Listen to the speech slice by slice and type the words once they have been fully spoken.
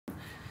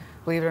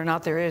Believe it or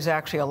not, there is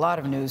actually a lot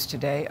of news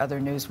today, other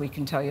news we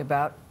can tell you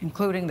about,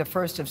 including the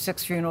first of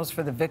 6 funerals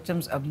for the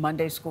victims of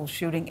Monday's school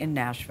shooting in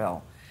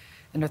Nashville.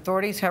 And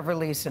authorities have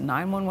released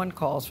 911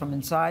 calls from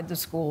inside the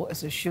school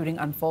as the shooting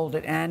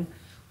unfolded, and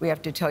we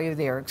have to tell you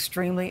they are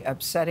extremely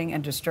upsetting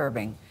and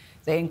disturbing.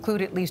 They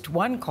include at least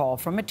one call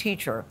from a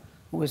teacher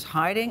who was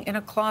hiding in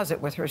a closet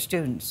with her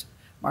students.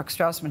 Mark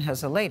Strassmann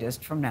has the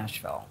latest from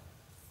Nashville.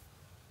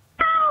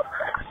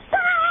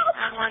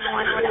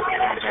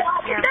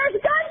 There's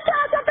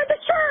gunshots up at the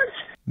church!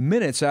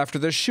 Minutes after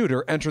the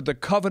shooter entered the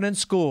Covenant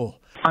School,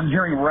 I'm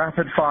hearing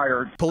rapid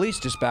fire. Police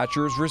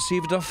dispatchers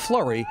received a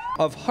flurry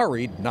of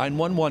hurried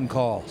 911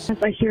 calls.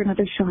 I hear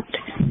another shot.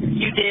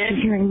 You did?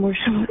 I'm hearing more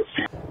shots.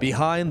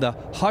 Behind the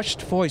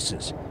hushed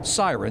voices,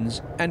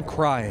 sirens, and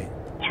crying.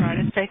 Try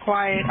to stay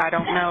quiet. I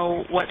don't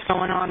know what's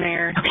going on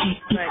there.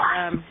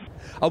 But,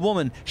 A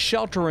woman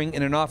sheltering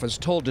in an office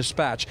told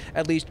dispatch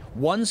at least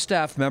one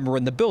staff member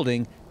in the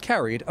building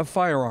carried a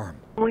firearm.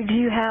 We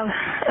do have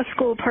a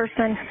school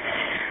person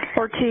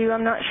or two,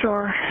 I'm not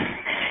sure,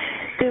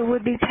 that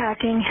would be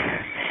packing,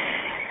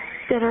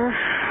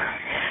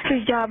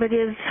 whose job it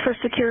is for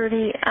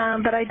security,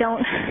 but we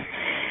don't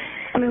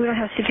have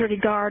a security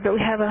guard, but we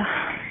have a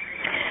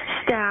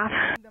staff.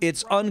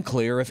 It's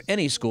unclear if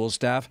any school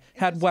staff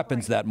had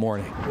weapons that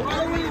morning.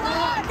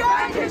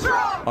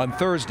 On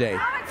Thursday,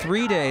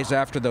 3 days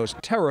after those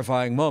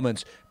terrifying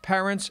moments,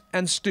 parents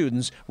and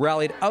students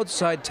rallied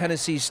outside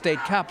Tennessee's state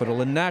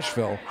capitol in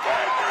Nashville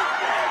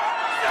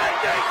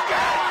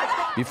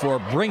before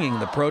bringing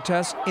the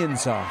protests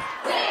inside,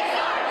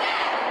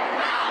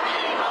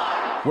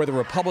 where the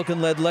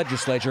Republican-led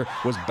legislature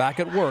was back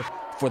at work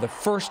for the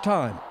first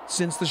time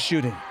since the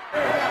shooting.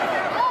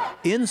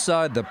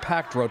 Inside the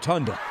packed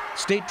rotunda,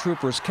 state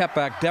troopers kept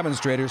back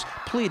demonstrators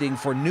pleading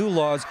for new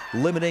laws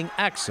limiting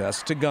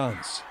access to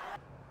guns.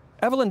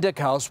 Evelyn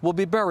Dickhouse will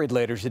be buried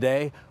later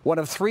today, one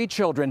of 3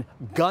 children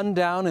gunned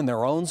down in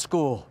their own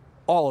school,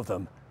 all of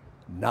them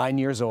 9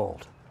 years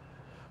old.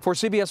 For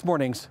CBS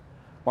Mornings,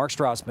 Mark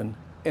Strassmann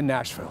in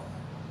Nashville.